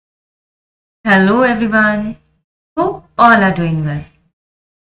Hello everyone. Hope all are doing well.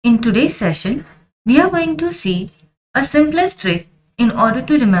 In today's session, we are going to see a simplest trick in order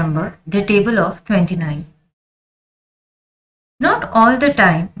to remember the table of 29. Not all the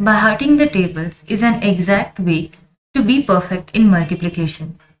time by hearting the tables is an exact way to be perfect in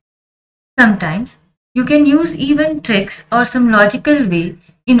multiplication. Sometimes you can use even tricks or some logical way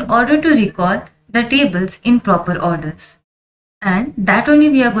in order to recall the tables in proper orders. And that only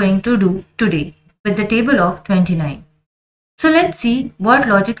we are going to do today with the table of 29. So let's see what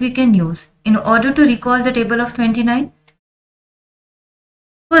logic we can use in order to recall the table of 29.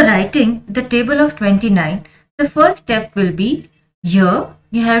 For writing the table of 29, the first step will be here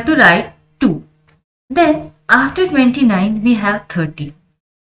you have to write 2. Then after 29 we have 30.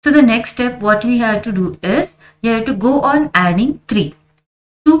 So the next step what we have to do is you have to go on adding 3.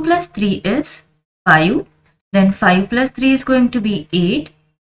 2 plus 3 is 5. Then 5 plus 3 is going to be 8.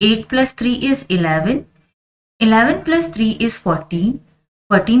 8 plus 3 is 11. 11 plus 3 is 14.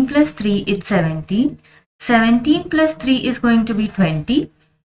 14 plus 3 is 17. 17 plus 3 is going to be 20.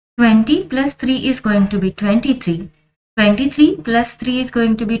 20 plus 3 is going to be 23. 23 plus 3 is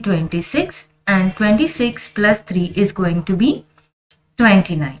going to be 26. And 26 plus 3 is going to be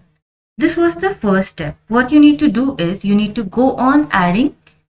 29. This was the first step. What you need to do is you need to go on adding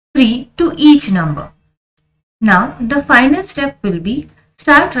 3 to each number. Now the final step will be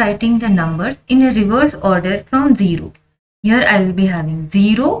start writing the numbers in a reverse order from 0. Here I will be having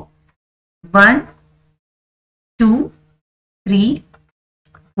 0, 1, 2, 3,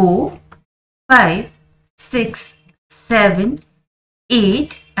 4, 5, 6, 7,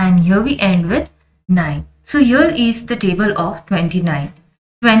 8 and here we end with 9. So here is the table of 29.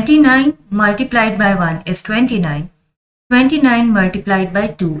 29 multiplied by 1 is 29. 29 multiplied by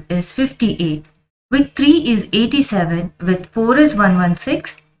 2 is 58. With 3 is 87, with 4 is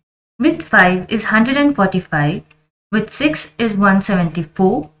 116, with 5 is 145, with 6 is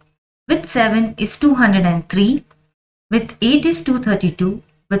 174, with 7 is 203, with 8 is 232,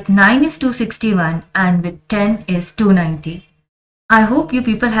 with 9 is 261 and with 10 is 290. I hope you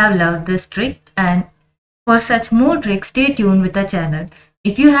people have loved this trick, and for such more tricks stay tuned with the channel.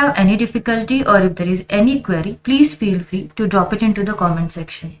 If you have any difficulty or if there is any query, please feel free to drop it into the comment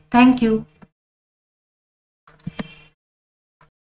section. Thank you.